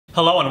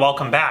Hello and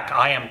welcome back.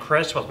 I am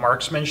Chris with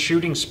Marksman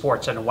Shooting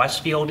Sports in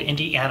Westfield,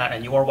 Indiana,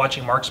 and you are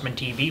watching Marksman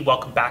TV.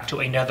 Welcome back to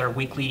another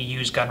weekly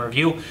used gun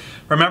review.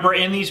 Remember,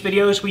 in these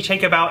videos, we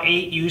take about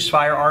 8 used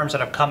firearms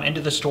that have come into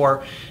the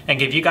store and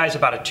give you guys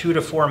about a 2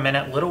 to 4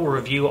 minute little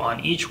review on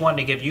each one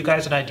to give you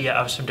guys an idea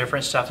of some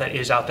different stuff that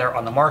is out there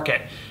on the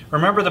market.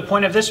 Remember, the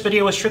point of this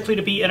video is strictly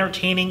to be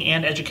entertaining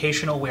and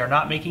educational. We are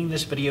not making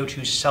this video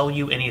to sell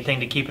you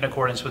anything, to keep in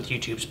accordance with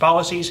YouTube's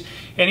policies.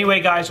 Anyway,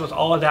 guys, with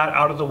all of that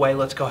out of the way,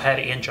 let's go ahead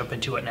and jump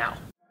into it now.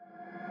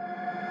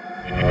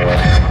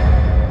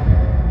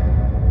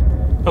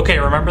 Okay,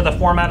 remember the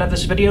format of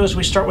this video is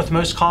we start with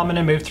most common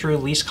and move through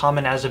least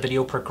common as the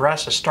video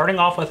progresses. Starting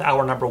off with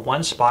our number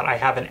 1 spot, I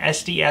have an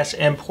SDS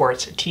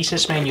Imports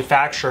TSIS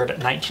manufactured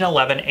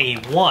 1911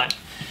 A1.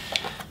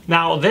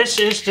 Now, this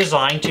is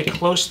designed to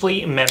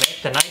closely mimic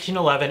the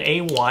 1911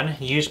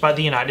 A1 used by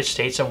the United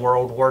States in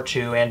World War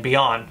II and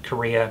beyond,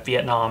 Korea,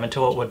 Vietnam,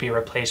 until it would be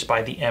replaced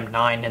by the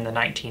M9 in the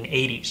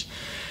 1980s.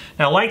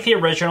 Now, like the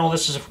original,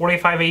 this is a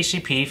 45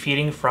 ACP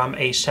feeding from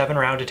a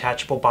 7-round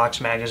detachable box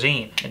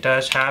magazine. It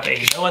does have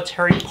a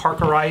military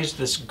parkerized,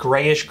 this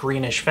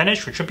grayish-greenish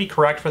finish, which would be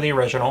correct for the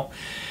original,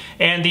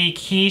 and the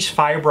keys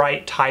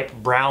Fibrite type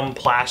brown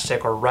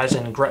plastic or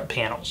resin grip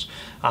panels.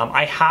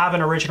 I have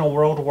an original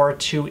World War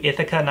II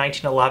Ithaca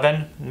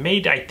 1911,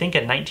 made I think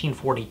in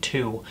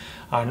 1942,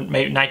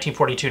 maybe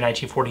 1942,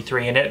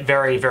 1943, and it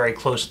very, very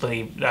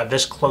closely,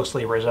 this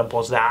closely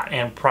resembles that.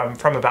 And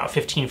from about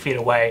 15 feet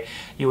away,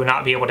 you would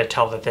not be able to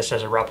tell that this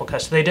is a replica.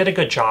 So they did a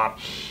good job.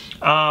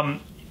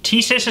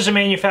 TSIS is a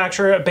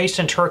manufacturer based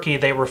in Turkey.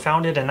 They were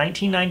founded in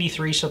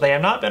 1993, so they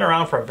have not been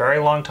around for a very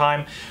long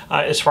time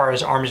as far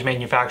as arms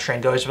manufacturing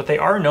goes, but they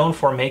are known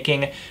for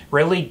making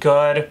really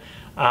good,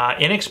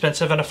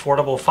 inexpensive and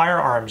affordable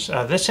firearms.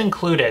 This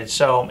included,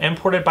 so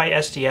imported by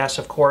SDS,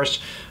 of course.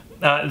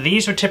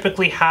 These would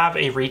typically have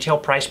a retail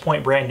price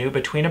point brand new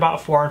between about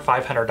 $400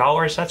 and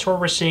 $500. That's where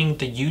we're seeing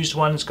the used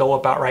ones go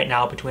about right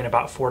now, between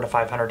about $400 to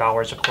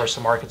 $500. Of course,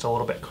 the market's a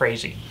little bit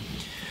crazy.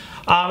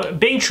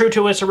 Being true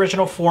to its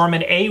original form,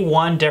 an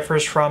A1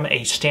 differs from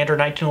a standard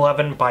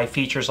 1911 by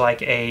features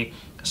like a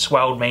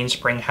swelled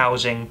mainspring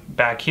housing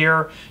back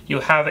here. You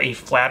have a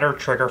flatter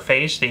trigger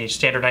face. The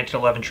standard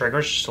 1911 trigger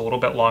is just a little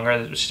bit longer.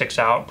 It sticks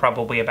out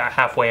probably about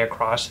halfway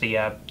across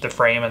the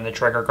frame and the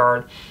trigger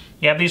guard.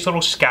 You have these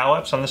little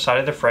scallops on the side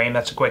of the frame.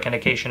 That's a quick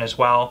indication as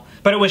well.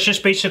 But it was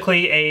just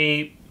basically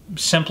a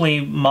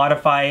simply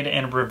modified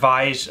and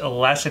revised,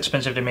 less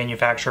expensive to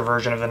manufacture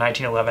version of the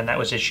 1911 that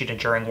was issued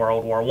during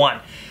World War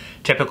I.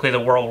 Typically, the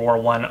World War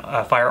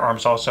I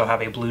firearms also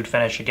have a blued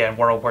finish. Again,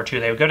 World War II,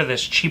 they would go to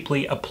this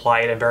cheaply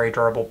applied and very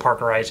durable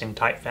parkerizing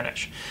type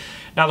finish.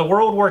 Now, the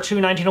World War II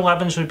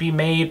 1911s would be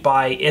made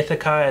by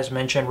Ithaca, as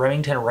mentioned,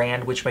 Remington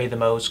Rand, which made the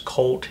most,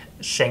 Colt,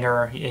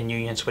 Singer, and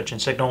Union Switch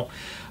and Signal.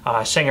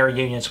 Singer,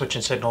 Union Switch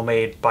and Signal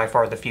made by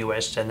far the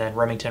fewest, and then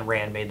Remington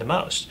Rand made the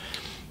most.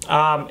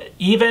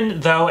 Even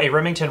though a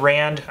Remington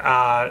Rand,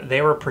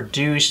 they were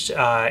produced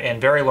in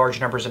very large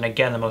numbers, and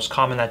again, the most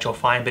common that you'll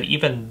find, but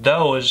even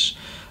those,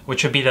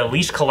 which would be the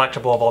least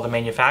collectible of all the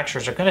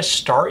manufacturers, are going to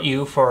start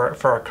you for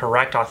a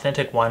correct,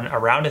 authentic one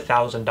around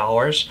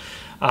 $1,000.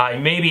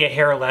 Maybe a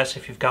hair less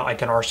if you've got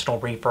like an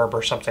Arsenal refurb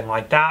or something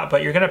like that,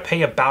 but you're going to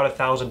pay about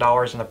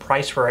 $1,000, and the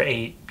price for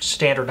a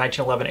standard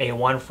 1911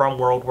 A1 from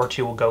World War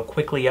II will go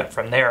quickly up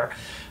from there.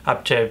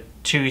 Up to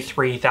 $2,000 to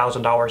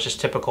 $3,000 is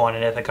typical on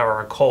an Ithaca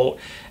or a Colt,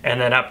 and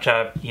then up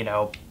to, you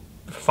know,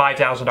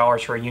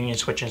 $5,000 for a Union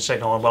Switch and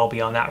Signal, and well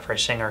beyond that for a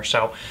Singer.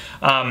 So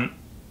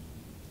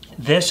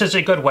this is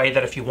a good way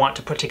that if you want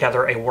to put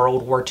together a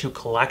World War II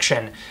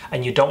collection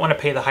and you don't want to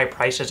pay the high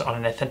prices on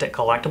an authentic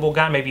collectible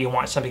gun, maybe you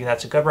want something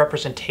that's a good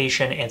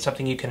representation and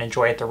something you can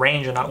enjoy at the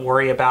range and not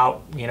worry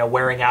about, you know,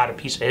 wearing out a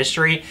piece of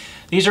history.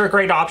 These are a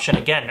great option,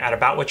 again, at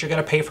about what you're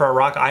going to pay for a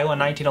Rock Island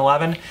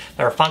 1911.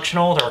 They're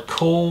functional, they're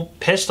cool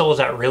pistols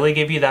that really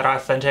give you that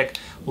authentic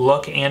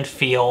look and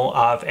feel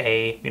of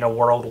a, you know,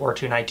 World War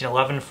II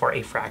 1911 for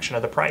a fraction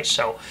of the price.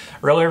 So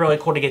really, really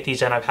cool to get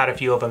these in. I've had a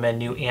few of them in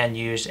new and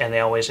used, and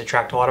they always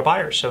attract a lot of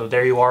buyers. So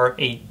there you are,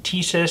 a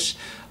TSIS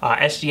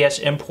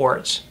SDS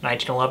Imports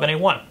 1911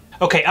 A1.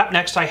 Okay, up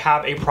next I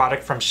have a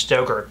product from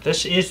Stoeger.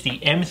 This is the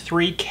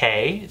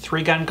M3K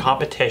 3-gun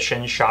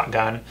competition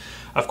shotgun,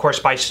 of course,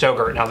 by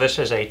Stoeger. Now, this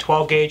is a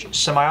 12-gauge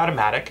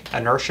semi-automatic,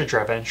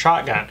 inertia-driven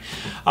shotgun.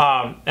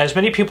 As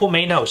many people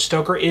may know,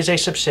 Stoeger is a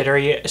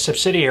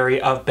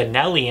subsidiary of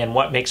Benelli, and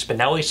what makes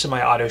Benelli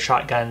semi-auto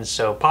shotguns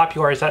so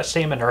popular is that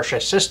same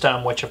inertia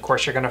system, which of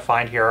course you're going to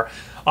find here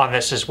on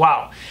this as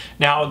well.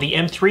 Now, the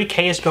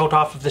M3K is built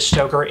off of the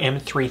Stoeger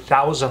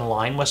M3000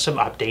 line with some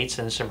updates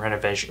and some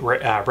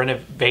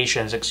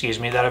renovations, excuse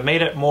me, that have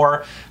made it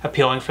more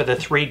appealing for the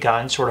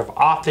 3-gun, sort of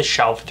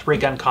off-the-shelf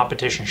 3-gun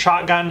competition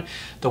shotgun,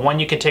 the one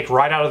you can take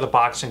right out of the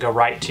box and go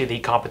right to the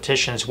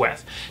competitions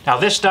with. Now,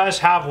 this does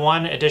have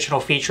one additional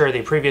feature.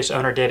 The previous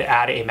owner did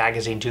add a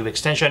magazine tube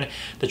extension.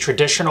 The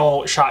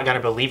traditional shotgun, I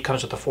believe,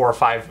 comes with a 4 or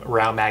 5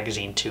 round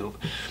magazine tube.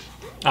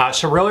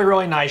 So really,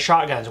 really nice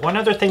shotguns. One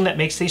other thing that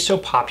makes these so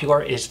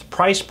popular is the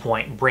price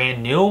point.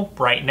 Brand new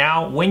right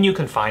now, when you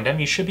can find them,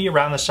 you should be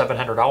around the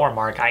 $700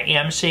 mark. I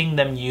am seeing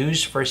them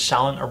used for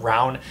selling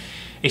around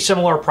a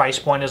similar price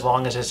point as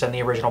long as it's in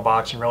the original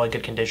box in really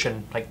good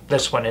condition. Like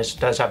this one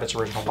does have its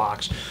original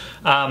box.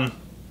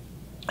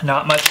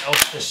 Not much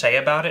else to say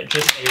about it.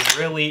 Just a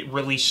really,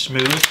 really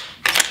smooth,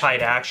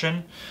 tight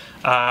action.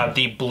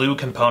 The blue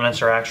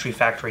components are actually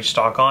factory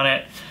stock on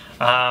it.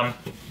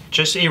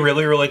 Just a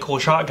really, really cool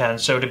shotgun.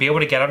 So to be able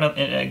to get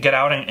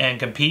out and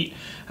compete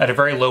at a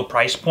very low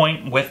price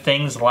point with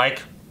things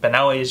like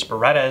Benellis,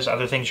 Berettas,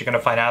 other things you're going to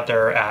find out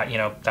there at, you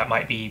know, that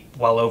might be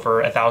well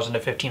over $1,000 to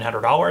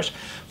 $1,500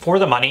 for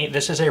the money.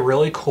 This is a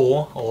really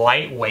cool,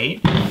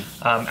 lightweight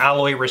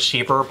alloy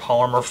receiver,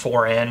 polymer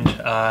 4-end,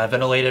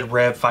 ventilated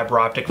rib, fiber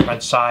optic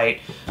front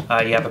sight.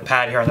 You have a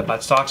pad here on the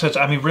buttstock. So it's,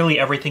 I mean, really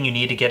everything you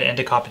need to get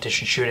into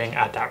competition shooting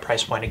at that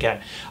price point again.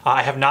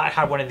 I have not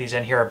had one of these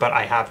in here, but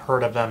I have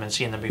heard of them and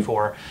seen them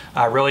before.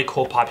 Really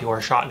cool,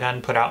 popular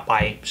shotgun put out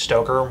by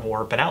Stoeger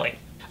or Benelli.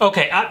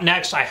 Okay, up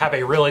next I have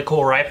a really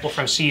cool rifle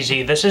from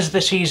CZ. This is the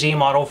CZ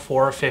model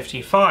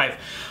 455.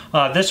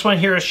 This one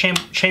here is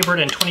chambered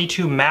in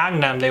 22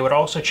 Magnum. They would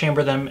also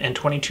chamber them in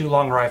 22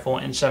 long rifle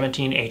and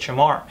 17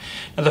 HMR.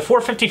 Now the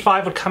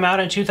 455 would come out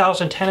in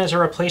 2010 as a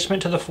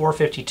replacement to the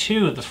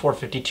 452. The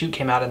 452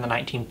 came out in the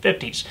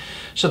 1950s.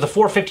 So the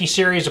 450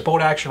 series of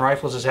bolt action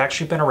rifles has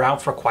actually been around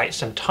for quite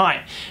some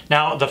time.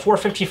 Now the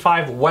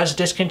 455 was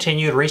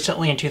discontinued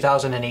recently in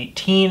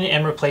 2018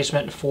 in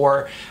replacement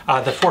for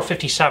the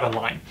 457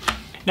 line.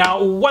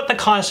 Now, what the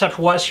concept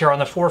was here on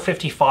the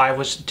 455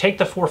 was to take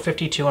the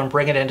 452 and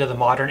bring it into the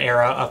modern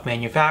era of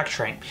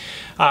manufacturing.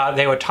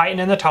 They would tighten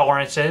in the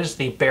tolerances.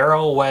 The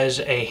barrel was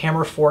a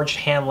hammer-forged,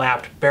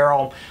 hand-lapped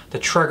barrel. The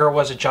trigger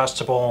was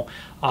adjustable.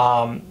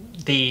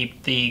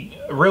 The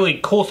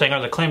really cool thing,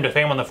 or the claim to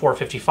fame on the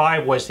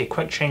 455, was the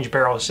quick change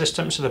barrel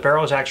system. So the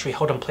barrel is actually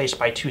held in place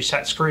by 2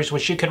 set screws,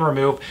 which you can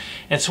remove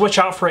and switch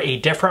out for a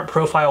different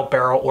profile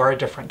barrel or a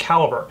different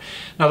caliber.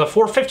 Now the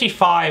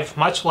 455,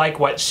 much like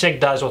what SIG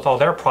does with all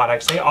their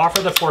products, they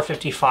offer the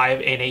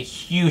 455 in a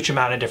huge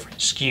amount of different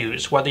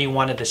SKUs, whether you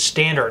wanted the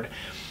standard,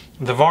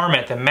 the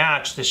varmint, the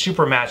match, the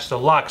super match, the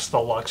Lux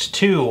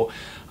 2,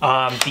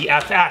 the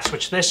FS,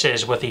 which this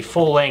is, with the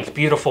full-length,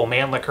 beautiful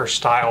Mannlicher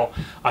style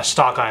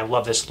stock. I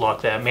love this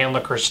look, the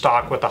Mannlicher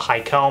stock with the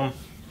high comb.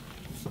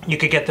 You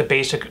could get the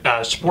basic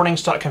sporting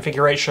stock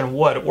configuration,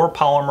 wood or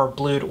polymer,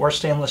 blued or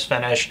stainless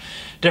finish,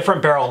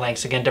 different barrel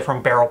lengths, again,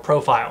 different barrel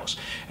profiles.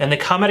 And they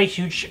come at a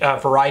huge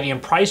variety in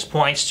price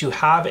points to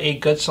have a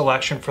good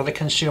selection for the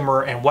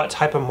consumer and what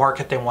type of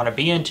market they want to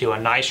be into. A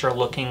nicer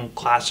looking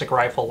classic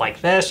rifle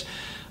like this,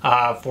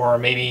 for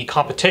maybe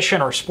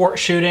competition or sport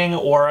shooting,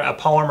 or a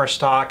polymer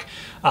stock,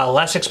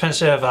 less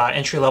expensive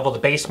entry level, the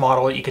base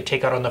model that you could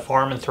take out on the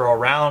farm and throw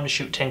around,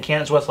 shoot tin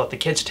cans with, let the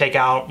kids take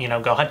out, you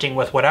know, go hunting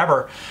with,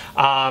 whatever.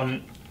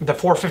 The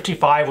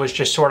 455 was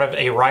just sort of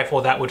a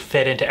rifle that would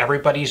fit into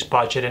everybody's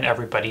budget and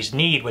everybody's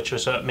need, which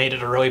was made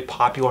it a really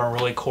popular and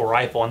really cool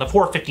rifle. And the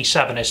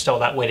 457 is still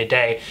that way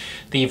today.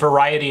 The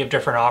variety of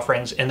different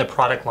offerings in the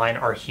product line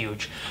are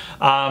huge.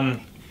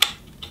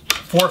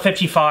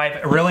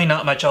 455, really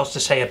not much else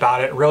to say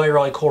about it. Really,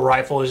 really cool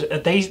rifles.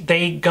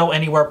 They go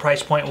anywhere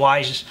price point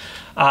wise.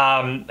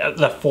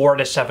 The $400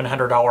 to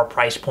 $700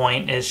 price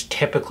point is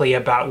typically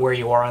about where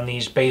you are on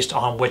these based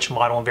on which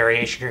model and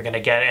variation you're going to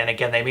get. And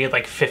again, they made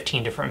like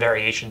 15 different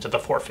variations of the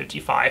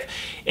 455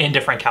 in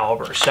different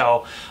calibers.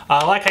 So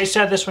like I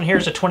said, this one here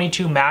is a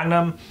 22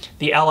 Magnum,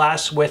 the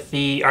LS with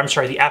the, I'm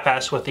sorry, the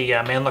FS with the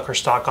Mannlicher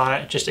stock on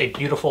it. Just a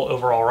beautiful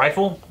overall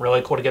rifle.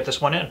 Really cool to get this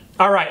one in.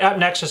 All right, up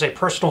next is a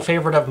personal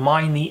favorite of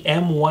mine, the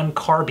M1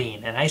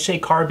 Carbine. And I say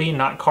carbine,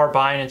 not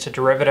carbine. It's a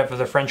derivative of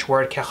the French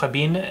word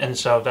carabine, and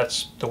so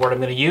that's the word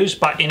I'm going to use.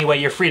 But anyway,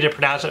 you're free to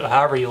pronounce it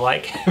however you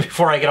like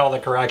before I get all the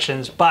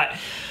corrections. But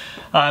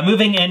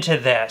moving into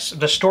this,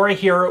 the story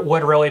here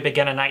would really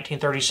begin in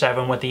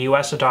 1937 with the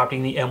U.S.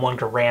 adopting the M1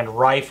 Garand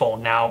rifle.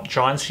 Now,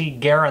 John C.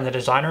 Guerin, the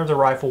designer of the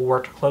rifle,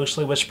 worked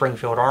closely with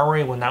Springfield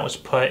Armory when that was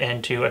put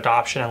into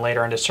adoption and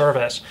later into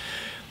service.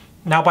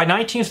 Now, by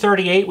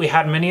 1938, we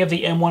had many of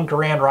the M1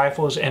 Garand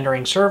rifles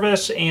entering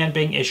service and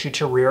being issued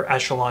to rear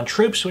echelon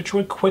troops, which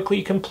would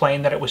quickly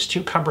complain that it was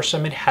too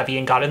cumbersome and heavy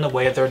and got in the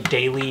way of their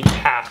daily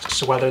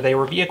tasks, whether they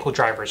were vehicle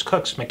drivers,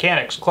 cooks,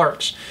 mechanics,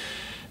 clerks.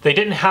 They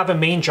didn't have a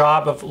main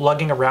job of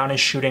lugging around and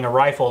shooting a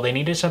rifle. They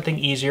needed something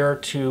easier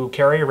to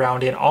carry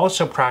around and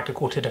also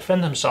practical to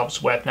defend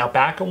themselves with. Now,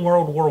 back in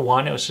World War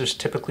I, it was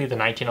just typically the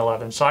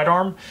 1911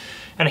 sidearm,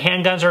 and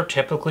handguns are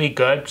typically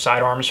good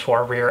sidearms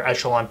for rear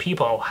echelon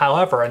people.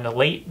 However, in the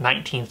late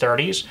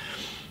 1930s,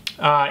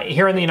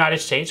 here in the United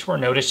States, we're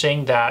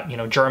noticing that, you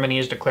know, Germany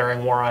is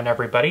declaring war on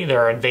everybody.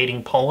 They're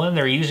invading Poland.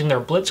 They're using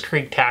their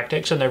blitzkrieg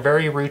tactics, and they're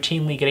very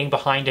routinely getting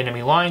behind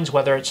enemy lines,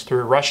 whether it's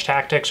through rush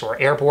tactics or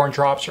airborne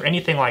drops or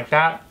anything like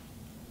that.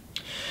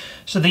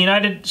 So the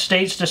United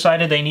States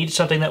decided they needed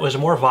something that was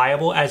more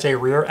viable as a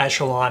rear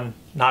echelon,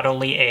 not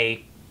only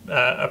a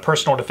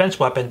personal defense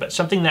weapon, but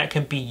something that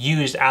can be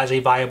used as a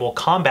viable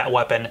combat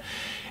weapon.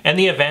 in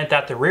the event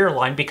that the rear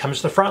line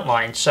becomes the front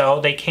line.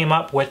 So they came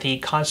up with the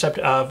concept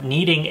of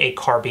needing a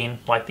carbine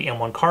like the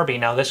M1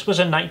 carbine. Now this was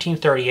in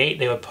 1938.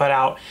 They would put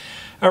out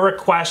a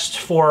request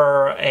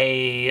for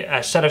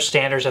a set of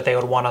standards that they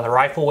would want on the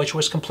rifle, which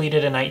was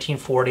completed in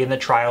 1940, and the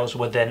trials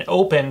would then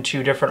open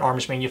to different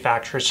arms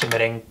manufacturers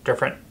submitting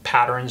different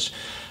patterns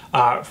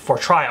for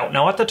trial.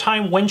 Now at the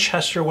time,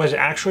 Winchester was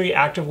actually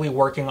actively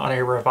working on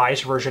a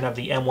revised version of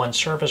the M1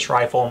 service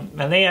rifle,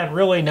 and they had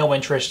really no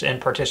interest in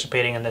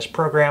participating in this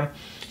program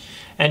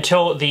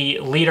until the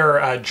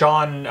leader,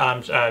 John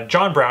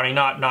Browning,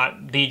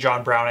 not the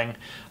John Browning,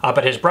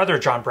 but his brother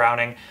John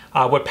Browning,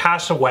 would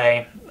pass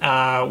away.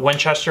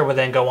 Winchester would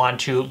then go on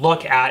to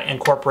look at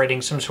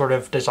incorporating some sort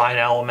of design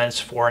elements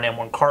for an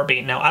M1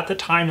 carbine. Now at the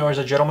time, there was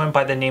a gentleman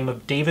by the name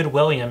of David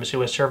Williams who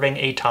was serving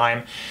a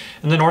time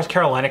in the North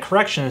Carolina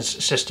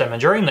Corrections System,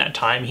 and during that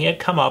time he had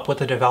come up with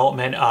the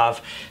development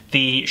of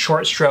the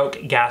short stroke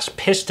gas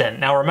piston.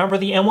 Now remember,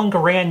 the M1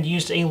 Garand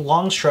used a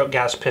long stroke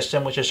gas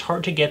piston, which is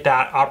hard to get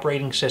that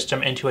operating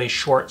system into a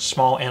short,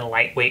 small, and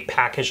lightweight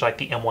package like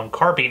the M1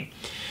 carbine.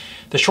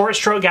 The short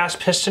stroke gas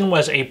piston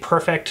was a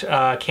perfect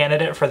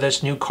candidate for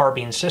this new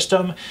carbine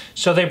system,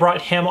 so they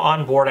brought him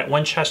on board at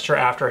Winchester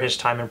after his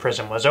time in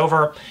prison was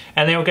over,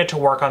 and they would get to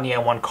work on the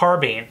M1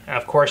 carbine.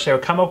 Of course, they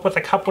would come up with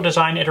a couple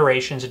design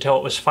iterations until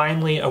it was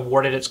finally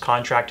awarded its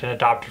contract and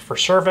adopted for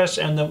service,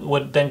 and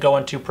would then go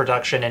into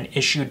production and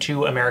issued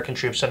to American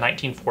troops in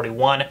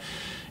 1941.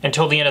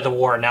 Until the end of the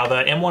war. Now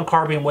the M1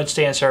 carbine would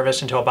stay in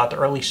service until about the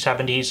early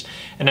 70s,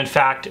 and in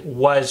fact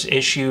was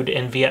issued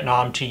in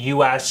Vietnam to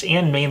US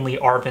and mainly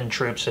ARVN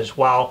troops as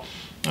well,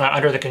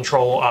 under the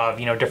control of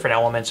different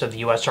elements of the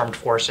US Armed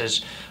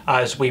Forces,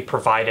 as we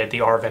provided the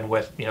ARVN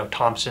with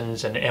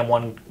Thompsons and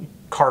M1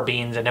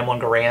 carbines and M1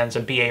 Garands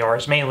and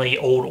BARs, mainly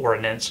old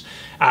Ordnance,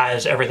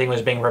 as everything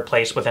was being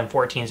replaced with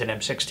M14s and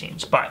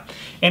M16s. But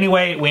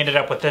anyway, we ended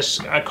up with this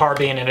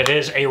carbine, and it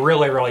is a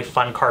really, really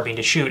fun carbine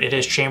to shoot. It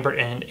is chambered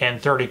in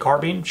 30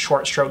 carbine,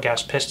 short stroke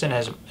gas piston,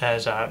 as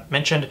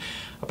mentioned,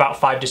 about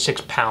 5 to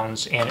 6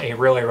 pounds, and a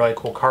really, really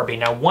cool carbine.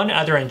 Now, one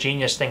other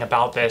ingenious thing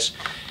about this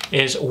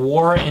is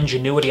war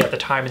ingenuity at the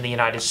time in the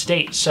United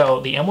States.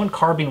 So the M1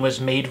 carbine was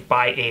made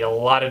by a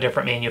lot of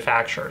different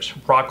manufacturers: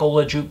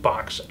 Rockola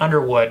Jukebox,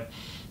 Underwood,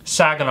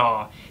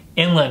 Saginaw,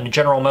 Inland,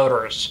 General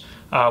Motors,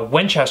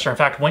 Winchester. In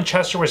fact,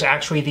 Winchester was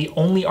actually the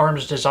only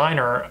arms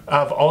designer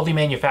of all the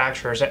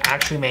manufacturers that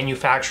actually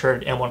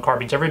manufactured M1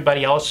 carbines.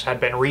 Everybody else had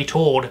been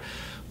retooled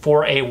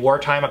for a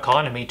wartime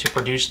economy to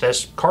produce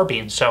this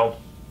carbine. So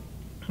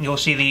you'll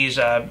see these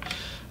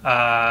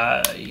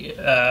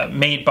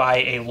made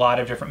by a lot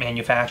of different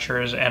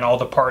manufacturers, and all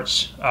the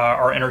parts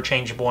are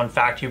interchangeable. In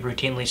fact, you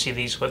routinely see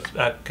these with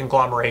a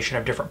conglomeration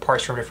of different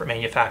parts from different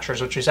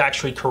manufacturers, which is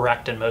actually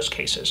correct in most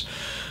cases.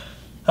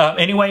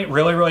 Anyway,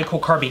 really, really cool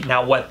carbine.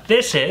 Now what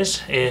this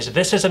is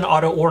an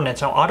auto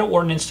ordnance. Now auto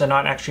ordnance did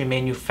not actually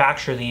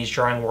manufacture these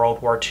during World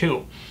War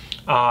II.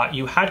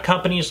 You had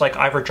companies like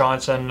Iver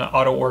Johnson,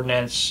 Auto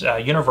Ordnance,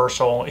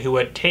 Universal, who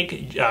would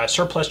take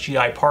surplus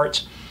GI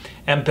parts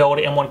and build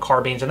M1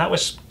 carbines, and that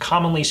was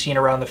commonly seen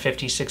around the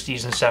 50s,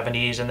 60s, and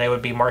 70s, and they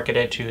would be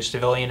marketed to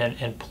civilian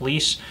and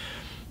police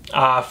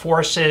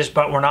forces,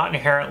 but were not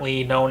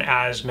inherently known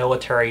as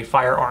military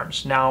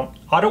firearms. Now,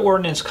 Auto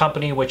Ordnance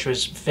Company, which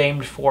was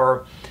famed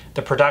for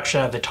the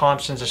production of the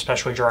Thompsons,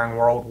 especially during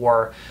World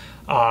War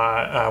II,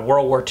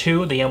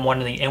 the M1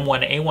 and the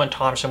M1A1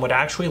 Thompson would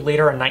actually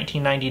later in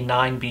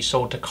 1999 be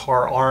sold to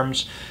Car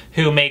Arms,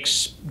 who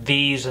makes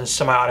these and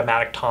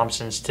semi-automatic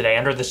Thompsons today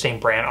under the same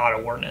brand,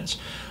 Auto Ordnance.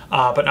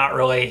 But not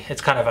really.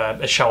 It's kind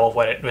of a shell of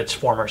what its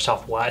former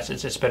self was.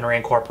 It's been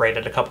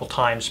reincorporated a couple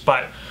times.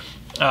 But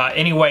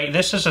anyway,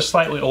 this is a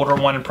slightly older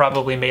one and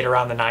probably made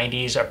around the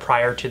 90s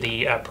prior to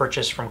the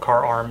purchase from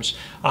Car Arms.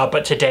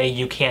 But today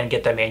you can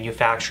get them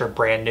manufactured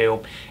brand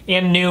new.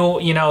 And new,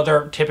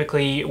 they're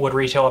typically would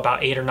retail about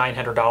 $800 or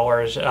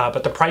 $900.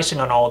 But the pricing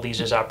on all of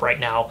these is up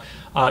right now.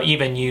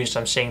 Even used,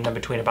 I'm seeing them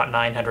between about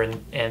 $900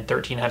 and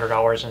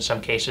 $1,300 in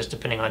some cases,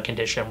 depending on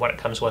condition, what it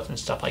comes with, and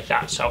stuff like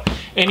that. So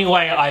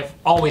anyway, I've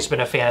always been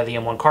a fan of the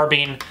M1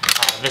 carbine.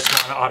 This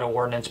non-auto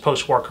ordnance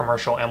post-war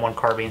commercial M1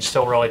 carbine,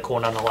 still really cool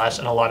nonetheless,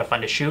 and a lot of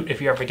fun to shoot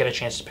if you ever get a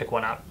chance to pick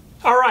one up.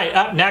 All right,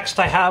 up next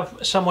I have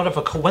somewhat of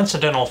a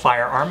coincidental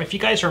firearm. If you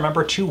guys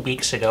remember 2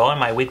 weeks ago in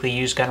my weekly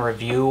used gun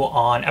review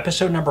on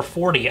episode number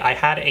 40, I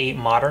had a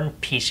modern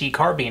PC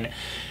carbine.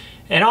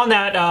 And on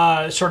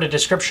that sort of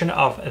description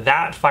of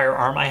that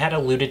firearm, I had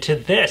alluded to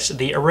this,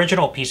 the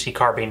original PC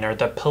carbine, or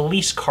the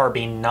Police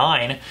Carbine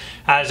 9,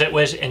 as it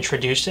was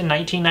introduced in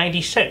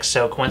 1996.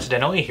 So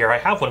coincidentally, here I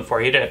have one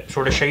for you to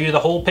sort of show you the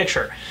whole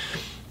picture.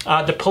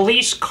 The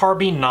Police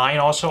Carbine 9,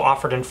 also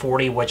offered in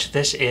 40, which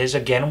this is,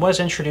 again, was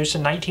introduced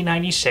in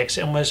 1996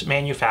 and was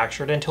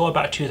manufactured until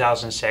about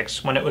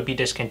 2006, when it would be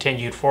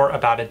discontinued for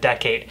about a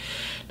decade.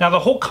 Now, the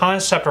whole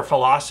concept or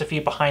philosophy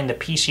behind the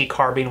PC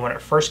carbine when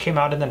it first came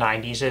out in the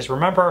 90s is,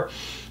 remember,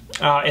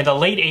 In the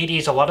late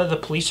 80s, a lot of the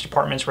police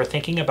departments were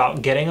thinking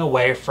about getting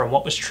away from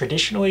what was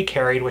traditionally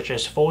carried, which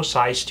is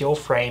full-size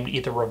steel-framed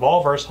either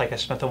revolvers like a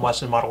Smith &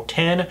 Wesson Model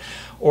 10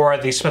 or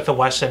the Smith &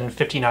 Wesson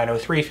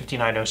 5903,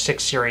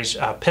 5906 series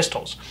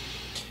pistols.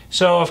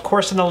 So, of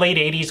course, in the late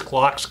 80s,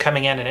 Glock's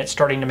coming in and it's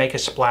starting to make a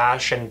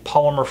splash, and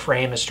polymer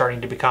frame is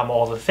starting to become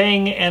all the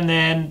thing. And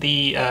then in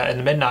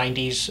the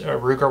mid-90s,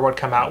 Ruger would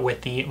come out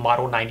with the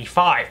Model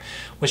 95,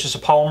 which is a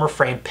polymer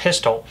frame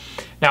pistol.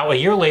 Now, a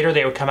year later,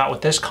 they would come out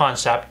with this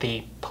concept,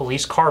 the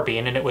Police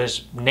Carbine, and it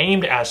was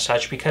named as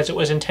such because it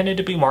was intended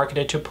to be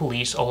marketed to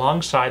police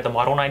alongside the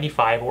Model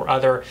 95 or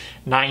other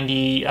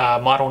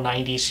Model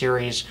 90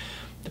 series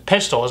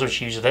pistols, which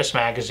use this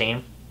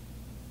magazine.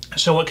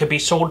 So it could be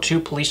sold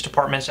to police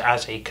departments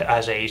as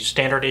a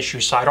standard issue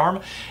sidearm,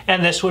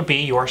 and this would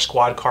be your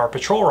squad car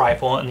patrol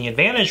rifle. And the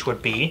advantage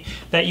would be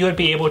that you would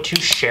be able to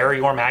share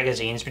your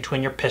magazines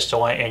between your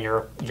pistol and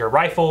your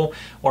rifle,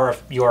 or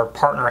if your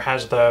partner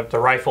has the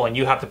rifle and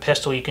you have the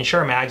pistol, you can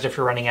share mags if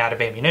you're running out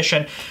of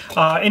ammunition,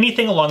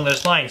 anything along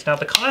those lines. Now,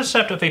 the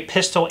concept of a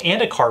pistol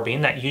and a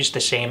carbine that use the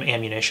same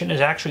ammunition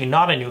is actually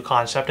not a new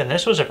concept, and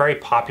this was a very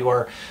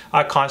popular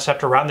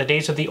concept around the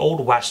days of the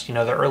Old West, you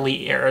know,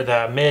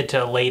 the mid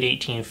to late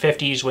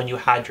 1850s, when you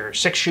had your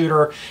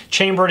 6-shooter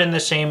chambered in the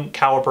same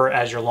caliber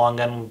as your long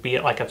gun, be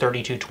it like a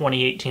 32-20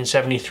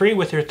 1873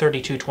 with your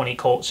 32-20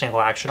 Colt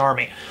single action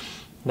army.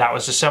 That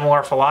was a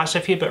similar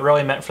philosophy, but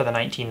really meant for the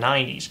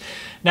 1990s.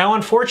 Now,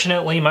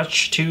 unfortunately,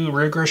 much to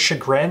Ruger's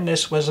chagrin,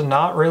 this was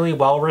not really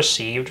well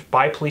received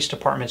by police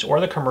departments or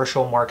the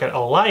commercial market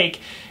alike.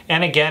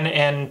 And again,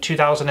 in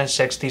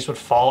 2006, these would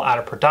fall out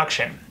of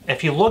production.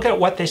 If you look at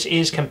what this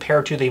is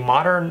compared to the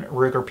modern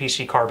Ruger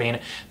PC carbine,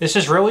 this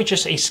is really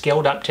just a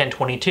scaled up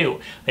 1022.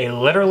 They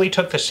literally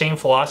took the same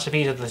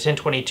philosophies of the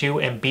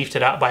 1022 and beefed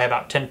it up by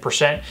about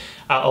 10%,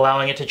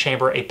 allowing it to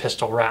chamber a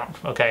pistol round.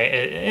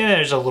 Okay,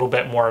 there's a little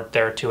bit more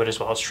there to it as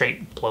well,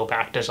 straight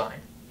blowback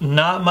design.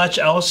 Not much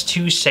else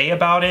to say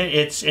about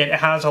it. It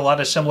has a lot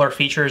of similar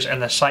features in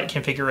the sight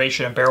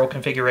configuration and barrel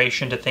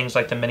configuration to things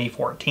like the Mini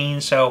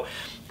 14, so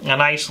a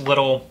nice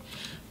little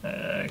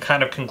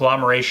kind of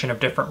conglomeration of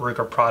different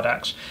Ruger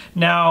products.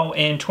 Now,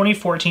 in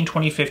 2014,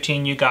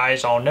 2015, you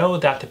guys all know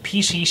that the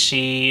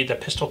PCC, the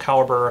pistol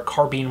caliber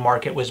carbine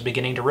market, was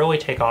beginning to really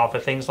take off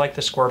with things like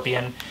the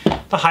Scorpion,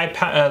 the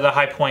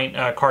high point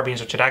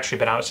carbines, which had actually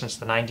been out since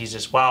the 90s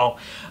as well.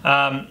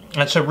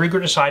 And so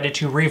Ruger decided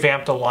to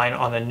revamp the line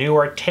on the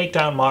newer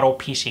takedown model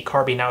PC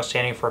carbine, now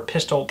standing for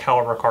pistol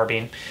caliber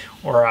carbine,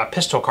 or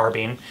pistol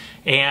carbine,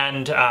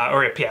 and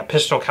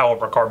pistol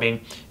caliber carbine,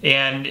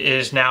 and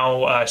is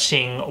now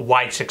seeing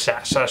wide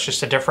success. So that's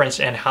just a difference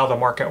in how the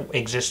market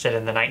existed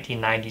in the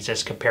 1990s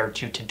as compared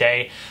to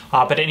today.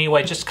 But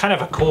anyway, just kind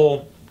of a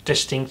cool,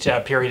 distinct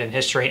period in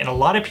history, and a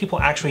lot of people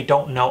actually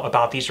don't know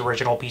about these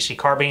original PC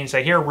carbines.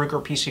 They hear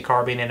Ruger PC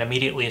carbine and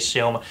immediately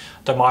assume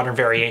the modern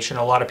variation.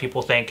 A lot of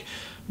people think,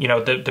 you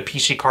know, the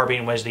PC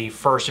carbine was the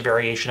first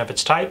variation of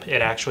its type.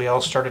 It actually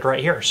all started right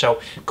here.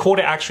 So cool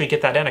to actually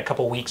get that in a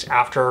couple weeks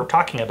after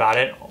talking about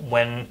it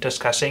when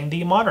discussing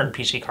the modern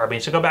PC carbine.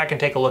 So go back and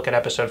take a look at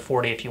episode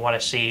 40 if you want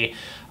to see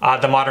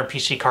the modern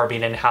PC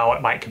carbine and how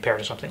it might compare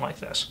to something like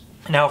this.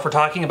 Now, if we're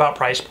talking about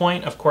price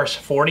point, of course,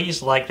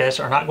 40s like this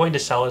are not going to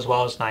sell as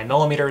well as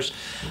 9mm.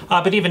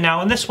 But even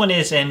now, and this one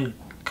is in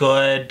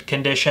good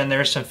condition.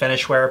 There's some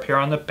finish wear up here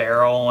on the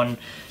barrel, and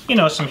you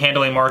know, some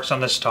handling marks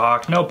on the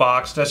stock. No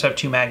box, does have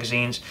 2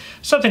 magazines.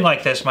 Something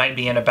like this might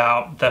be in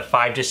about the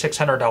 $500 to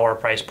 $600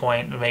 price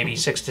point, maybe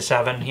 6 to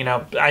 7. You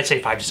know, I'd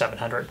say 5 to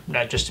 700,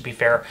 just to be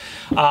fair.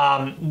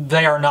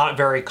 They are not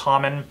very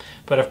common,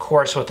 but of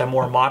course, with the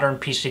more modern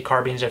PC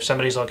carbines, if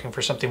somebody's looking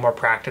for something more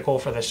practical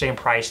for the same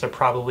price, they're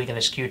probably going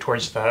to skew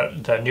towards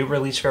the new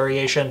release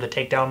variation, the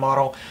takedown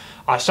model.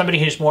 Somebody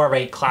who's more of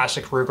a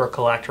classic Ruger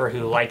collector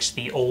who likes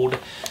the old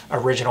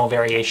original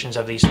variations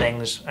of these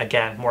things,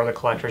 again, more the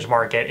collector's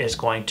market, is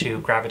going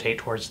to gravitate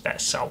towards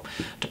this. So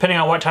depending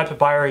on what type of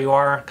buyer you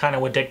are, kind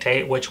of would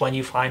dictate which one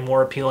you find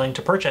more appealing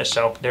to purchase.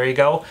 So there you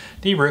go,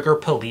 the Ruger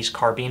Police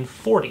Carbine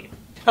 40.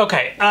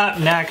 Okay, up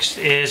next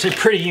is a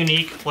pretty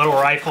unique little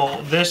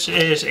rifle. This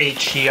is a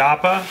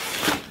Chiappa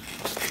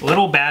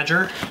Little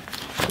Badger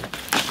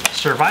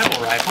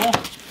survival rifle.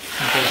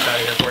 I'll pull this out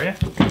of here for you.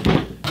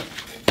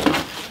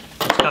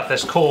 Got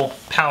this cool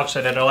pouch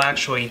that it'll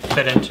actually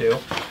fit into.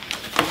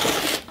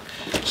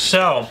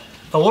 So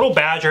the Little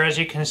Badger, as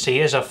you can see,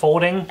 is a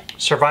folding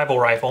survival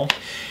rifle.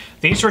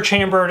 These were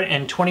chambered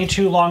in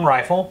 22 long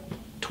rifle,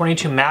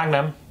 22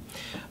 Magnum,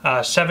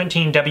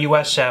 17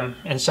 WSM,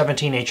 and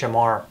 17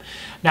 HMR.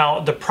 Now,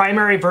 the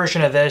primary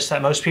version of this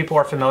that most people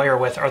are familiar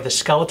with are the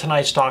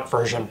skeletonized stock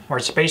version, where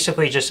it's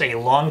basically just a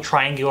long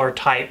triangular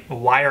type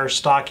wire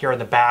stock here in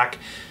the back.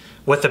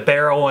 With the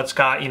barrel, it's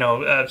got, you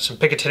know, some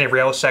Picatinny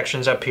rail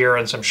sections up here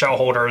and some shell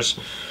holders.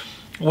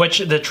 which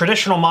the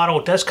traditional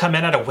model does come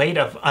in at a weight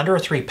of under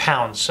 3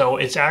 pounds. So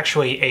it's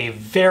actually a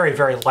very,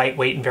 very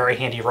lightweight and very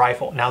handy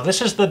rifle. Now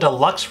this is the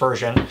deluxe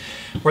version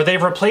where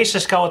they've replaced the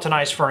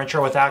skeletonized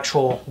furniture with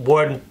actual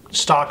wood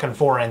stock and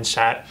fore-end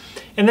set.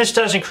 And this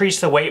does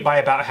increase the weight by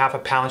about half a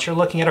pound. So you're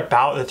looking at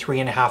about the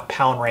 3.5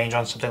 pound range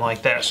on something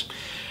like this.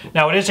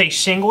 Now it is a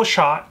single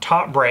shot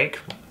top break.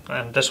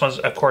 And this one's,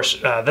 of course,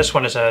 this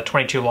one is a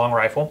 22 long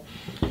rifle.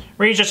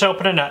 Where you just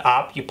open it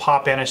up, you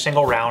pop in a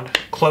single round,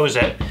 close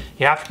it,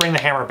 you have to bring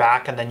the hammer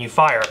back, and then you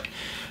fire.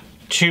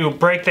 To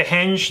break the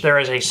hinge, there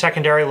is a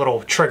secondary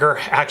little trigger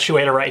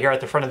actuator right here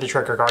at the front of the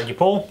trigger guard. You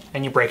pull,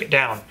 and you break it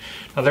down.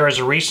 Now there is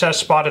a recess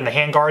spot in the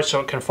handguard, so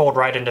it can fold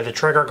right into the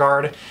trigger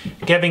guard,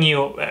 giving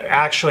you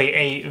actually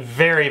a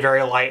very,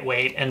 very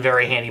lightweight and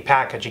very handy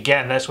package.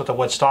 Again, this with the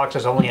wood stocks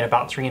is only at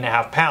about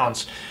 3.5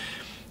 pounds.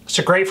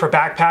 So great for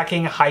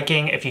backpacking,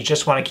 hiking, if you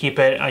just want to keep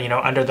it,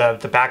 under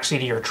the back seat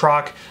of your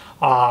truck.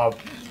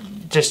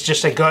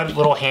 Just a good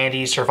little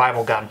handy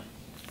survival gun.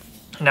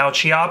 Now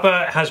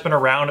Chiappa has been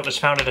around. It was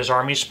founded as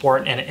Army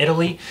Sport in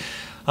Italy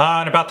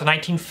in about the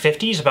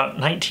 1950s,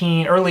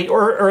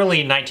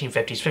 early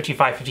 1950s,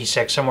 55,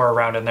 56, somewhere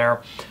around in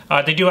there.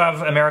 They do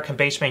have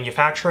American-based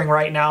manufacturing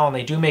right now, and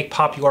they do make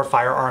popular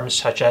firearms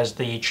such as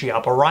the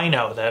Chiappa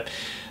Rhino, the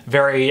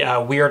very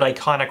weird,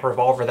 iconic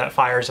revolver that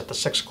fires at the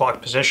 6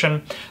 o'clock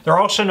position. They're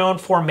also known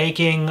for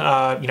making,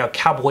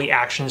 cowboy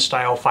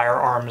action-style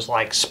firearms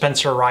like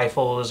Spencer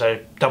rifles,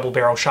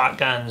 double-barrel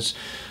shotguns,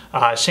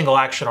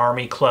 single-action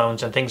army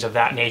clones, and things of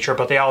that nature.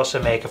 But they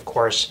also make, of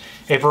course,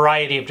 a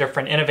variety of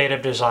different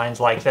innovative designs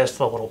like this,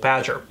 the Little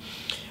Badger.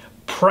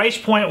 Price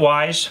point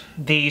wise,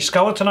 the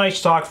skeletonized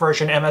stock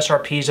version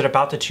MSRP is at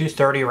about the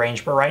 $230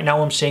 range, but right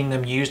now I'm seeing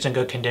them used in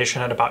good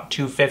condition at about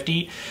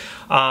 $250.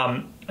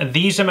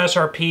 These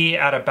MSRP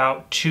at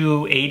about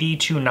 $280,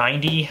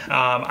 $290.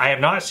 I have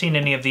not seen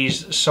any of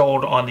these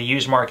sold on the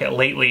used market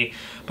lately,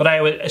 but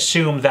I would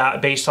assume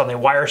that based on the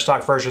wire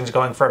stock versions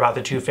going for about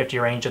the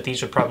 $250 range, that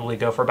these would probably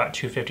go for about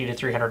 $250 to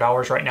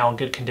 $300 right now in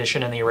good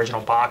condition in the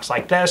original box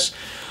like this.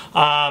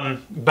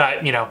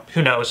 But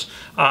who knows?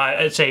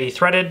 It's a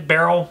threaded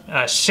barrel,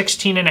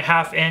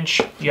 16.5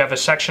 inch. You have a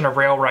section of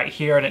rail right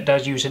here, and it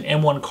does use an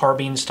M1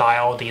 carbine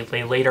style, the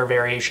later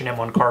variation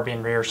M1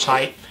 carbine rear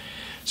sight.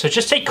 So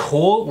just a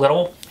cool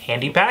little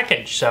handy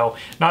package. So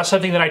not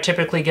something that I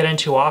typically get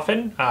into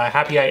often.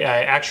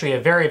 Actually a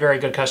very, very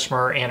good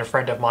customer and a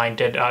friend of mine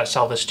did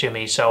sell this to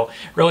me. So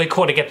really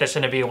cool to get this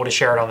and to be able to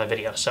share it on the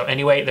video. So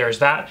anyway, there's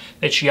that.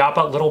 The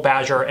Chiappa Little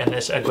Badger, and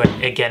this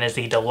again is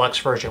the deluxe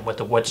version with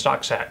the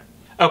woodstock set.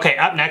 Okay,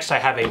 up next I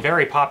have a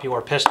very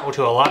popular pistol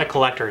to a lot of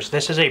collectors.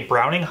 This is a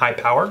Browning high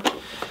power.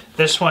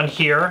 This one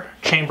here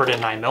chambered in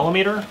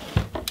 9mm.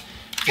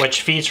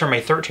 Which feeds from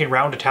a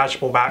 13-round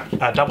detachable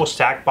double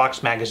stack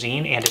box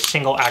magazine and is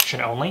single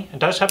action only. It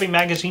does have a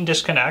magazine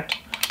disconnect.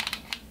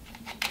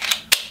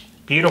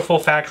 Beautiful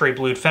factory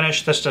blued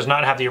finish. This does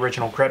not have the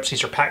original grips.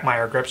 These are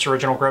Packmeyer grips.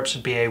 Original grips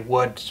would be a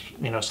wood,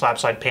 slab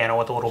side panel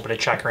with a little bit of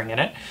checkering in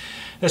it.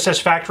 This has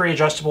factory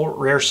adjustable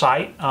rear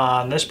sight.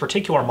 This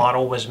particular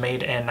model was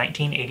made in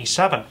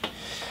 1987.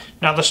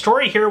 Now the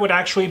story here would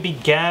actually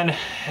begin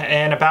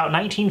in about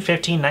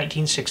 1915,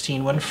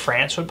 1916 when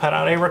France would put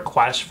out a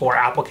request for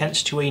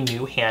applicants to a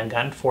new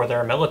handgun for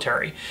their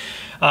military.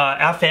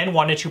 FN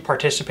wanted to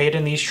participate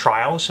in these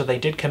trials, so they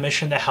did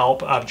commission the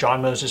help of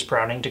John Moses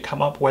Browning to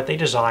come up with a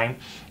design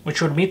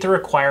which would meet the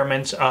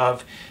requirements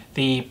of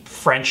the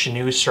French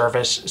News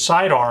Service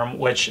sidearm,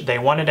 which they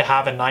wanted to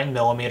have a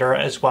 9mm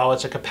as well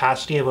as a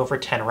capacity of over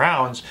 10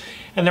 rounds,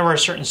 and there were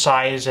certain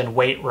size and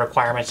weight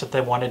requirements that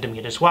they wanted to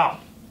meet as well.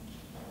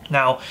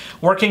 Now,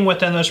 working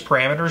within those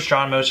parameters,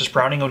 John Moses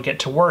Browning would get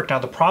to work. Now,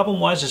 the problem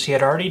was he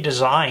had already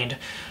designed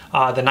the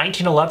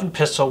 1911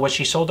 pistol, which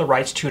he sold the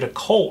rights to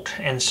Colt.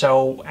 And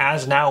so,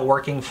 as now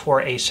working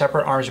for a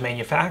separate arms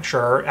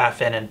manufacturer,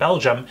 FN in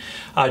Belgium,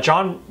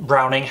 John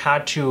Browning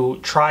had to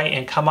try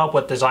and come up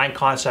with design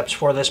concepts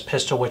for this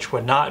pistol which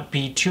would not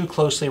be too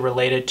closely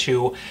related to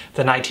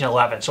the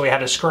 1911. So he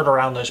had to skirt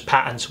around those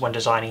patents when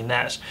designing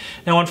this.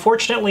 Now,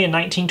 unfortunately, in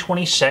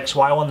 1926,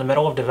 while in the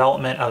middle of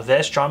development of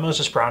this, John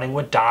Moses Browning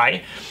would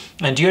die.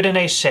 And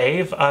Dieudonné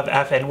Save of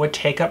FN would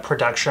take up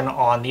production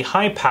on the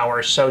high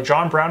power. So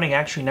John Browning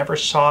actually never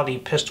saw the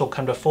pistol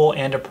come to full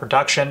end of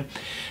production.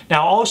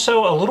 Now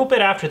also a little bit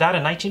after that,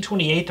 in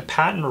 1928, the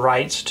patent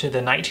rights to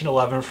the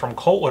 1911 from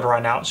Colt would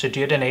run out. So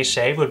Dieudonné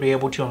Save would be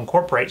able to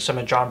incorporate some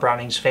of John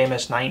Browning's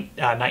famous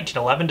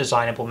 1911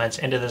 design implements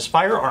into this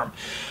firearm,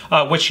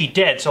 which he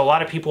did. So a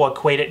lot of people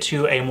equate it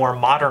to a more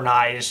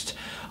modernized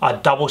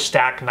double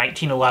stack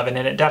 1911,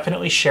 and it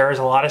definitely shares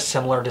a lot of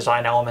similar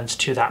design elements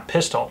to that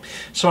pistol.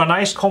 So a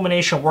nice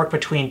culmination work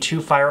between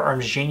two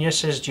firearms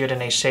geniuses,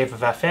 Dieudonné Save of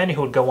FN, who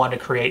would go on to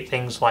create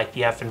things like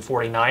the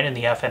FN49 and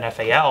the FN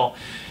FAL,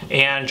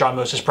 and John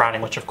Moses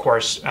Browning, which of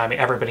course,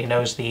 everybody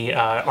knows the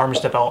arms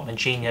development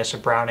genius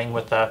of Browning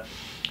with the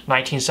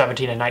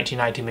 1917 and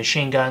 1919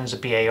 machine guns, the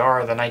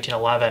BAR, the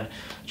 1911,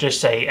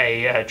 just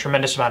a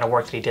tremendous amount of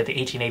work that he did, the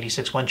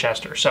 1886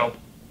 Winchester. So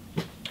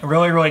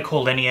really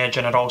cool lineage,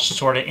 and it also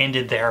sort of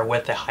ended there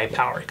with the high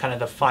power, kind of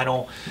the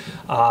final,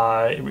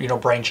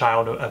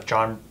 brainchild of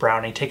John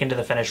Browning, taken to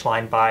the finish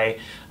line by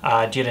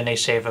DNA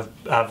save of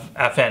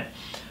FN.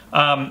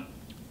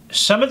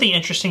 Some of the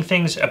interesting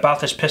things about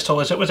this pistol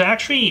is it was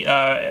actually,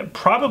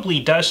 probably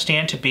does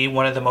stand to be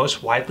one of the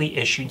most widely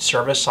issued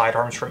service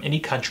sidearms from any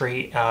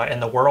country in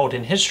the world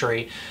in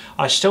history,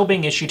 still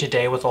being issued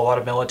today with a lot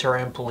of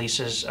military and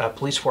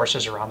police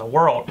forces around the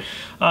world.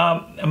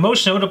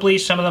 Most notably,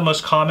 some of the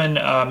most common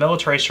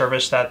military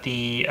service that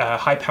the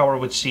high power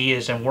would see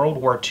is in World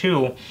War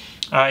II.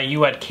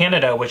 You had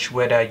Canada, which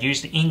would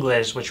use the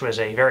Inglis, which was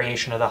a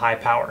variation of the high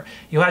power.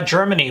 You had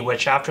Germany,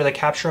 which after the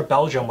capture of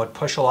Belgium would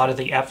push a lot of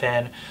the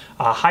FN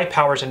high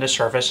powers into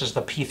service as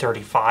the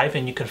P35,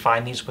 and you can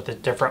find these with the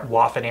different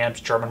Waffen-Amps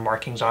German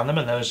markings on them,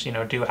 and those,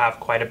 do have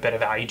quite a bit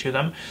of value to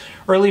them.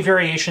 Early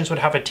variations would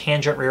have a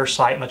tangent rear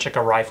sight, much like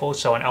a rifle,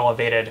 so an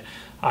elevated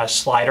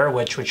slider,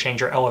 which would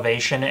change your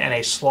elevation, and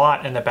a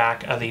slot in the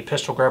back of the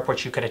pistol grip,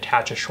 which you could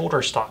attach a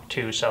shoulder stock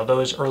to. So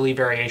those early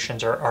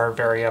variations are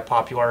very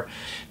popular.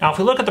 Now, if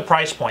we look at the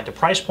price point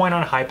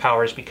on high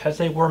powers, because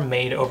they were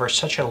made over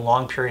such a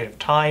long period of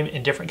time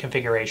in different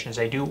configurations,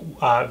 they do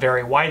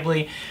vary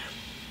widely.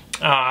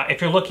 If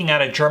you're looking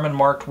at a German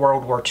marked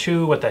World War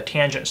II with a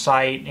tangent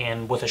sight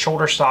and with a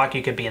shoulder stock,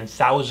 you could be in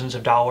thousands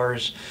of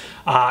dollars.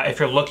 If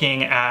you're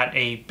looking at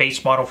a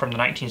base model from the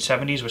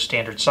 1970s with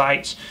standard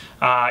sights,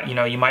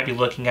 you might be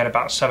looking at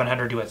about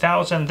 $700 to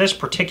 $1,000. This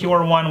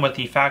particular one with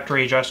the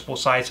factory adjustable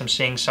sights I'm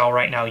seeing sell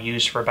right now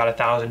used for about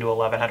 $1,000 to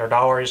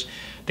 $1,100.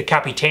 The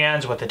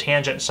Capitans with the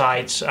tangent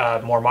sights,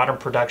 more modern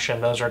production,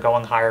 those are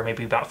going higher,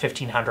 maybe about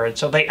 $1,500.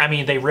 So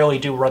they really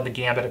do run the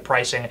gambit of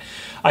pricing.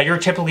 You're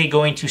typically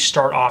going to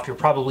start off, you're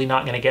probably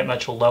not going to get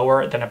much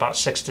lower than about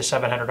 $600 to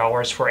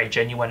 $700 for a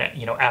genuine,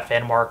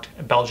 FN marked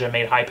Belgian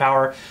made high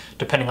power,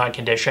 depending on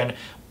condition.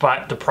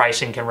 But the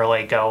pricing can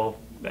really go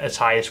as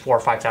high as $4,000 or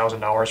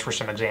 $5,000 for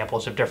some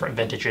examples of different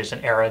vintages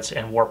and eras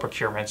and war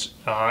procurements,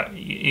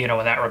 in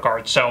that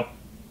regard. So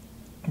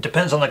it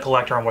depends on the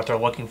collector and what they're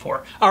looking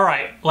for. All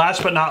right,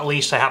 last but not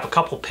least, I have a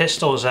couple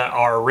pistols that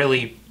are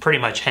really pretty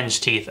much hen's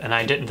teeth, and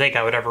I didn't think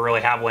I would ever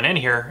really have one in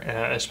here,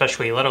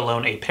 especially let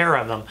alone a pair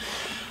of them.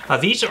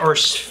 These are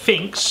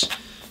Sphinx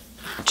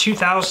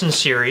 2000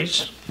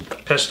 series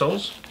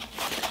pistols.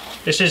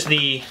 This is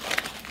the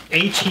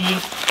AT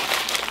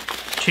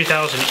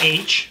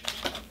 2000H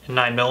in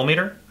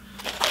 9mm,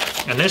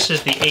 and this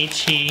is the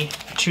AT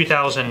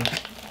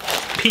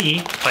 2000P,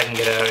 if I can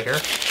get it out of here,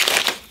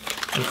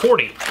 in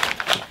 40.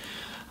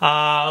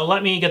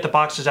 Let me get the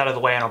boxes out of the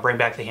way and I'll bring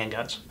back the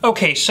handguns.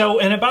 Okay, so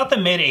in about the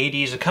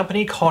mid-80s, a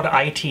company called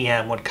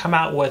ITM would come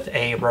out with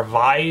a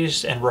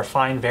revised and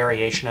refined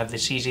variation of the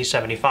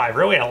CZ75,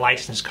 really a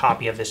licensed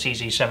copy of the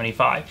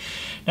CZ75.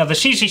 Now, the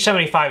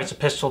CZ75 is a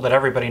pistol that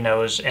everybody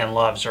knows and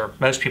loves, or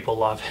most people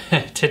love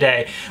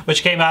today,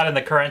 which came out in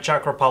the current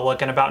Czech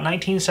Republic in about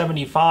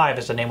 1975,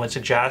 as the name would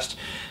suggest.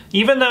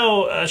 Even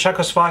though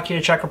Czechoslovakia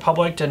and Czech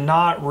Republic did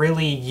not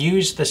really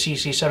use the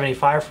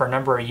CZ75 for a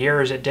number of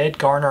years, it did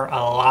garner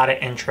a lot of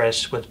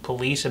interest with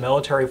police and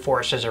military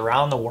forces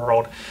around the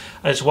world,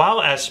 as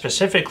well as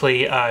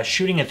specifically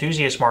shooting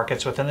enthusiast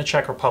markets within the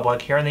Czech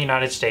Republic, here in the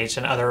United States,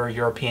 and other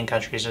European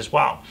countries as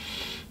well.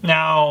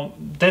 Now,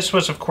 this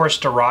was of course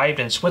derived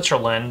in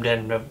Switzerland,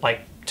 and like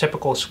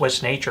typical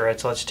Swiss nature,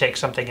 it's let's take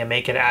something and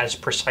make it as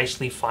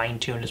precisely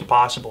fine-tuned as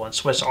possible, and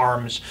Swiss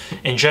arms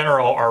in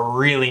general are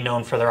really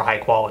known for their high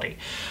quality.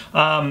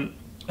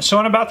 So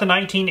in about the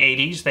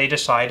 1980s, they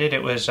decided,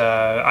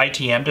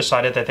 ITM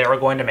decided that they were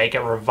going to make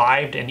a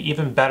revived and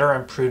even better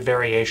improved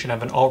variation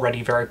of an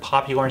already very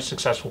popular and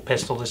successful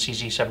pistol, the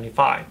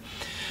CZ75.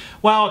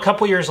 Well, a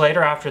couple years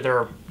later, after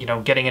they're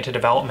getting into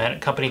development, a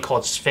company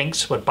called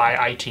Sphinx would buy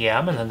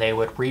ITM, and then they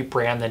would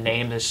rebrand the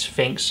name as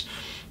Sphinx.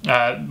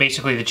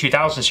 Basically, the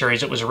 2000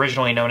 series, it was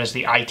originally known as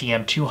the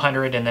ITM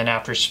 200, and then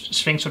after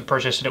Sphinx would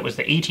purchase it, it was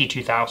the AT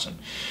 2000.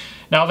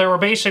 Now, there were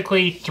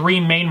basically three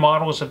main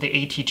models of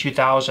the AT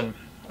 2000.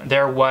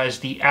 There was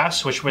the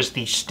S, which was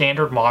the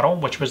standard model,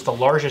 which was the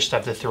largest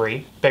of the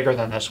three, bigger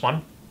than this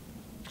one.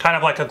 Kind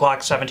of like a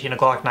Glock 17, a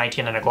Glock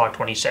 19, and a Glock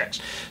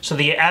 26. So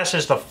the S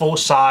is the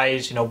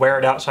full-size, wear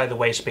it outside the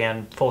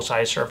waistband,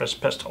 full-size service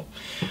pistol.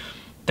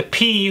 The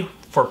P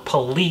for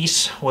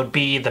police would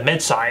be the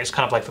mid-size,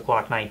 kind of like the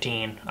Glock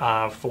 19,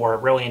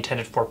 really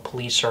intended for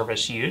police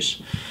service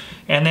use.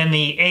 And then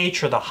the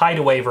H, or the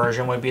hideaway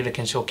version, would be the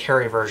concealed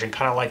carry version,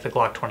 kind of like the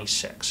Glock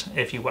 26,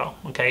 if you will.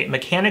 Okay,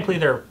 mechanically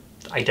they're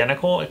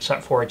identical,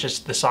 except for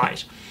just the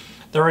size.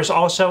 There is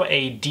also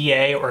a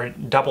DA, or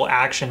double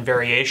action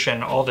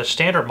variation. All the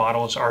standard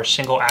models are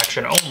single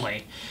action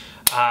only.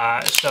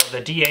 So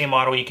the DA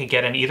model you could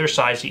get in either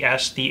size, the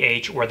S, the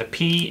H, or the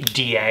P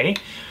DA.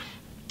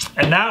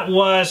 And that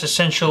was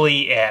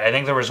essentially it. I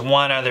think there was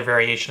one other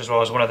variation as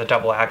well as one of the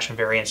double action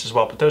variants as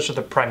well, but those are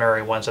the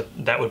primary ones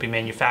that would be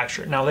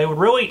manufactured. Now, they would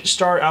really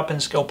start up in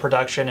scale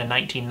production in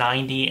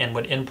 1990 and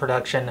would end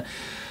production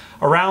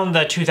around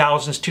the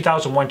 2000s,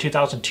 2001,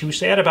 2002.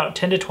 So they had about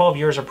 10 to 12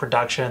 years of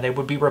production, and they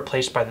would be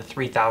replaced by the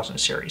 3000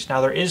 series. Now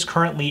there is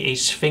currently a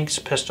Sphinx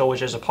pistol,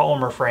 which is a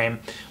polymer frame,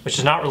 which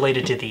is not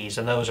related to these,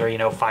 and those are, you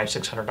know,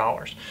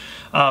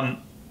 $500–600.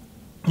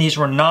 These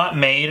were not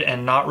made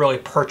and not really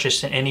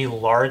purchased in any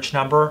large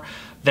number.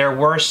 There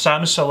were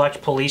some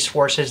select police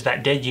forces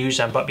that did use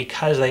them, but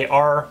because they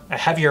are a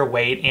heavier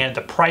weight and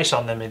the price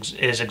on them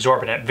is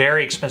exorbitant,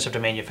 very expensive to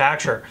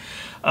manufacture,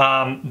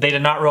 they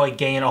did not really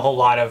gain a whole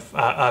lot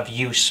of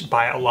use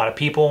by a lot of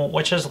people,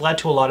 which has led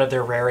to a lot of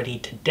their rarity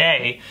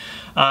today.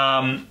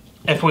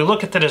 If we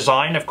look at the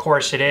design, of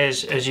course, it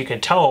is, as you can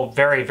tell,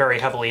 very,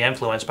 very heavily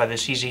influenced by the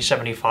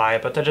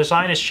CZ75, but the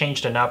design has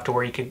changed enough to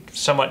where you could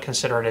somewhat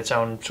consider it its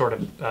own sort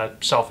of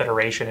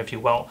self-iteration, if you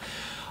will.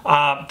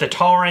 The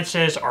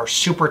tolerances are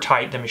super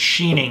tight. The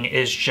machining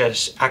is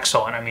just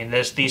excellent. I mean,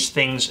 these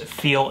things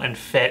feel and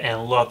fit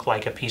and look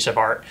like a piece of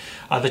art.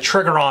 The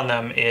trigger on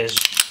them is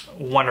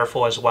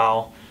wonderful as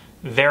well.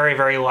 Very,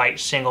 very light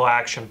single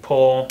action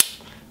pull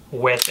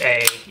with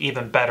a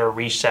even better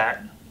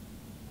reset.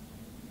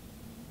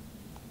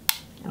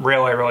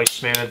 Really, really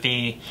smooth.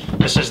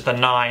 This is the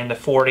 9, the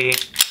 40.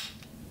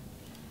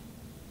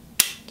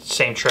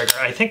 Same trigger.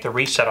 I think the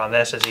reset on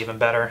this is even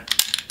better.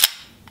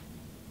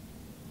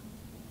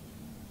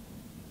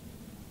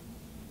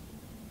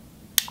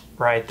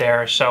 Right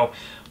there. So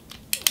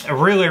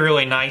really,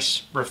 really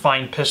nice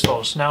refined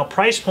pistols. Now,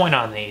 price point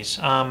on these.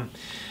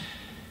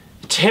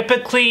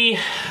 Typically,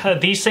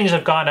 these things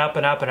have gone up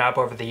and up and up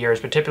over the years,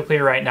 but typically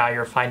right now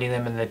you're finding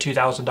them in the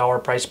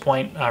 $2,000 price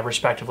point,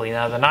 respectively.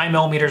 Now, the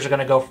 9mm are going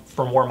to go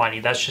for more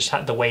money. That's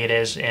just the way it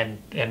is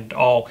in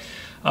all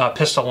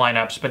pistol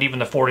lineups, but even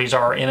the 40s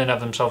are in and of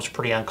themselves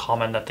pretty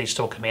uncommon that they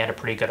still command a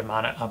pretty good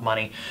amount of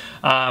money.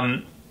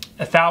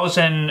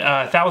 1,000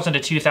 to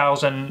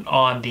 2,000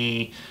 on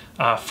the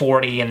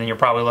 40, and then you're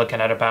probably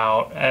looking at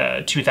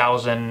about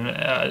 2,000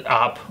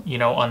 up, you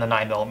know, on the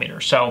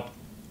 9mm. So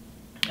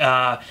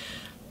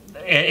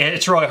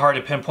it's really hard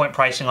to pinpoint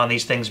pricing on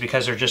these things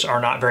because there just are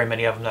not very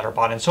many of them that are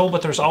bought and sold,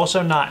 but there's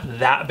also not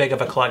that big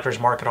of a collector's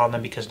market on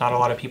them because not a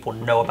lot of people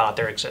know about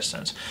their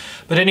existence.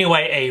 But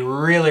anyway, a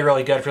really,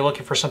 really good, if you're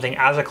looking for something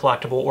as a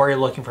collectible or you're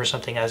looking for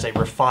something as a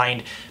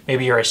refined,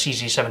 maybe you're a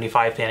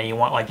CZ75 fan and you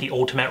want like the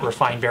ultimate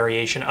refined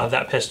variation of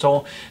that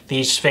pistol,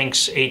 these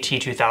Sphinx AT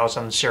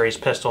 2000 series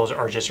pistols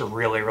are just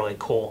really, really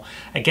cool.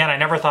 Again, I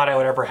never thought I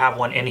would ever have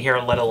one in here,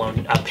 let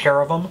alone a pair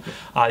of them.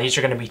 These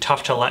are going to be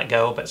tough to let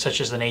go, but such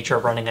is the nature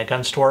of running a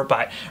gun store.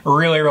 But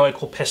really, really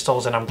cool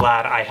pistols, and I'm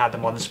glad I had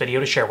them on this video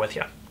to share with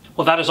you.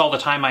 Well, that is all the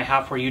time I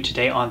have for you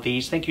today on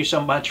these. Thank you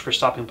so much for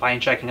stopping by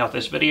and checking out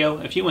this video.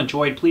 If you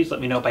enjoyed, please let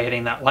me know by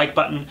hitting that like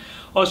button.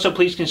 Also,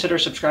 please consider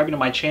subscribing to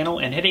my channel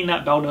and hitting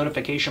that bell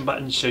notification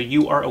button so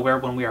you are aware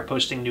when we are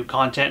posting new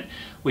content.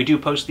 We do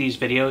post these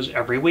videos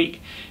every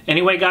week.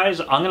 Anyway, guys,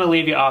 I'm going to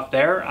leave you off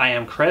there. I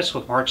am Chris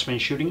with Marksman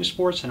Shooting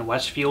Sports in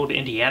Westfield,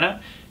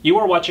 Indiana. You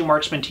are watching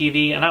Marksman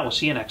TV, and I will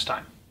see you next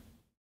time.